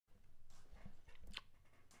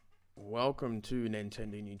Welcome to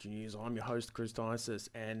Nintendo Ninja News. I'm your host, Chris Dices,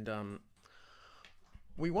 and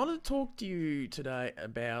we want to talk to you today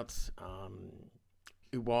about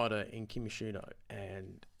Iwata in Kimishima,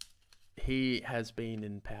 and he has been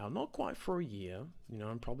in power not quite for a year,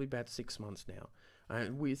 probably about 6 months now,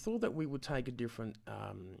 and we thought that we would take a different,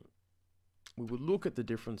 we would look at the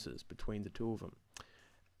differences between the two of them,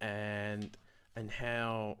 and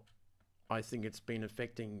how I think it's been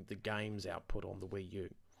affecting the game's output on the Wii U.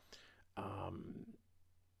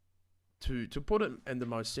 To put it in the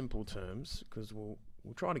most simple terms, because we'll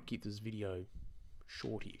try to keep this video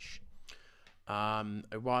shortish.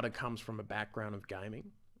 Iwata comes from a background of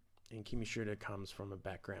gaming, and Kimishima comes from a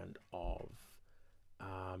background of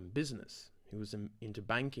business. He was into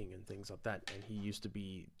banking and things like that, and he used to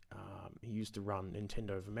run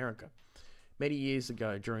Nintendo of America many years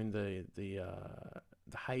ago during the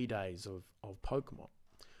heydays of Pokemon,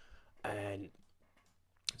 and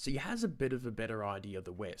so he has a bit of a better idea of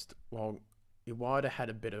the West, while Iwata had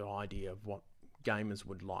a better idea of what gamers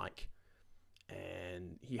would like,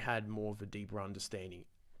 and he had more of a deeper understanding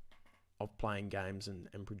of playing games and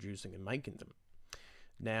producing and making them.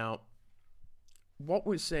 Now, what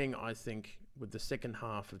we're seeing, I think, with the second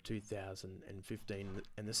half of 2015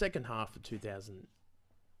 and the second half of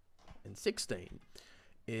 2016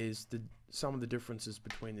 is some of the differences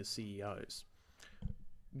between the CEOs.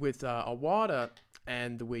 With Iwata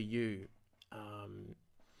and the Wii U,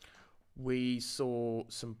 we saw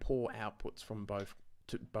some poor outputs from both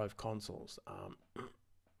consoles.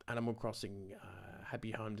 Animal Crossing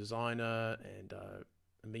Happy Home Designer and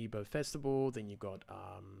Amiibo Festival. Then you got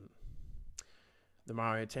the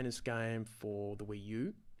Mario Tennis game for the Wii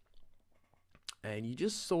U, and you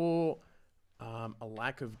just saw a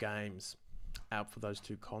lack of games out for those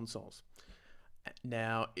two consoles.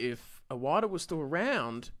 Now, if Iwata was still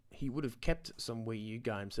around, he would have kept some Wii U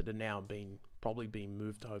games that are now probably being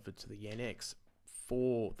moved over to the NX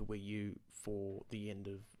for the Wii U for the end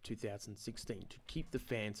of 2016 to keep the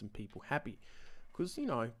fans and people happy. Because,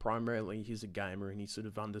 primarily he's a gamer and he sort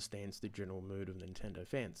of understands the general mood of Nintendo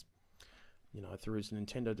fans, through his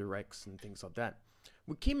Nintendo Directs and things like that.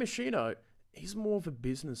 With Kimishima, he's more of a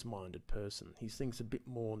business-minded person. He thinks a bit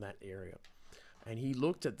more in that area. And he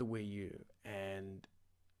looked at the Wii U, and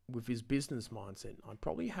with his business mindset, I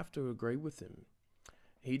probably have to agree with him.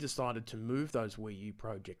 He decided to move those Wii U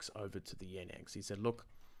projects over to the NX. He said, look,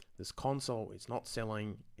 this console is not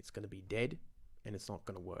selling, it's going to be dead, and it's not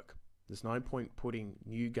going to work. There's no point putting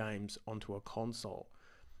new games onto a console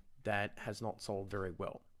that has not sold very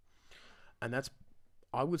well. And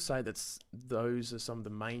I would say those are some of the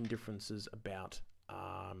main differences about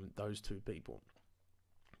those two people.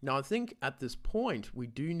 Now, I think at this point, we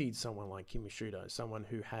do need someone like Kimishima, someone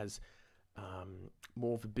who has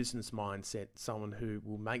more of a business mindset, someone who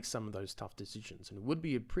will make some of those tough decisions. And it would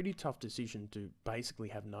be a pretty tough decision to basically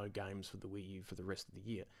have no games for the Wii U for the rest of the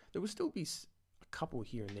year. There will still be a couple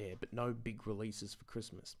here and there, but no big releases for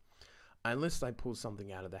Christmas, unless they pull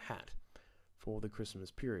something out of the hat for the Christmas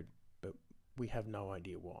period. But we have no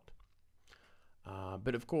idea what.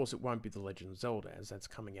 But of course, it won't be The Legend of Zelda, as that's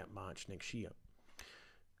coming out March next year.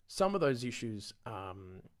 Some of those issues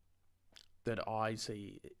that I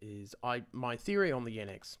see is my theory on the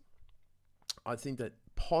NX. I think that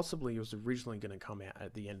possibly it was originally going to come out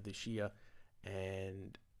at the end of this year,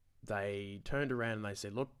 and they turned around and they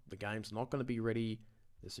said, look, the game's not going to be ready.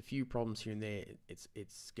 There's a few problems here and there.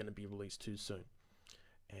 It's going to be released too soon.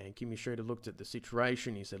 And Kimishima looked at the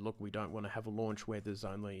situation. He said, look, we don't want to have a launch where there's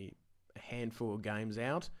only a handful of games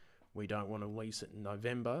out. We don't want to release it in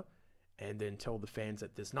November and then tell the fans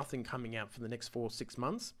that there's nothing coming out for the next 4 or 6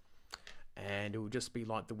 months. And it will just be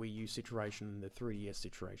like the Wii U situation and the 3DS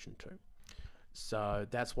situation too. So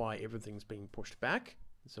that's why everything's being pushed back.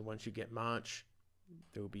 So once you get March,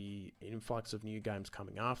 there will be an influx of new games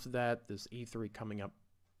coming after that. There's E3 coming up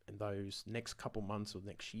in those next couple months of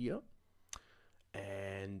next year.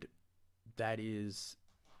 And that is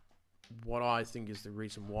what I think is the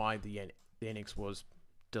reason why the NX was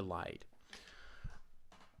delayed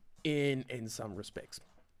in some respects.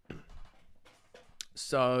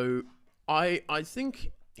 So I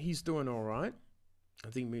think he's doing all right. I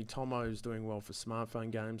think Mitomo is doing well for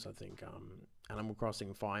smartphone games. I think Animal Crossing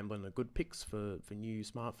and Fire Emblem are good picks for new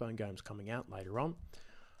smartphone games coming out later on.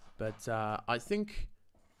 But I think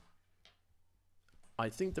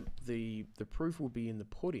that the proof will be in the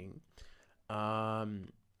pudding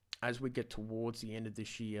as we get towards the end of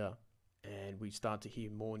this year and we start to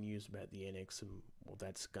hear more news about the NX and what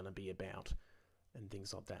that's going to be about and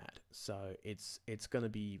things like that. So it's going to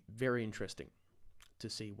be very interesting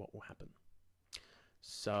to see what will happen.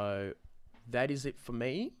 So that is it for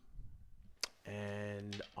me.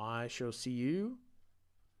 and I shall see you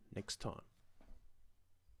next time.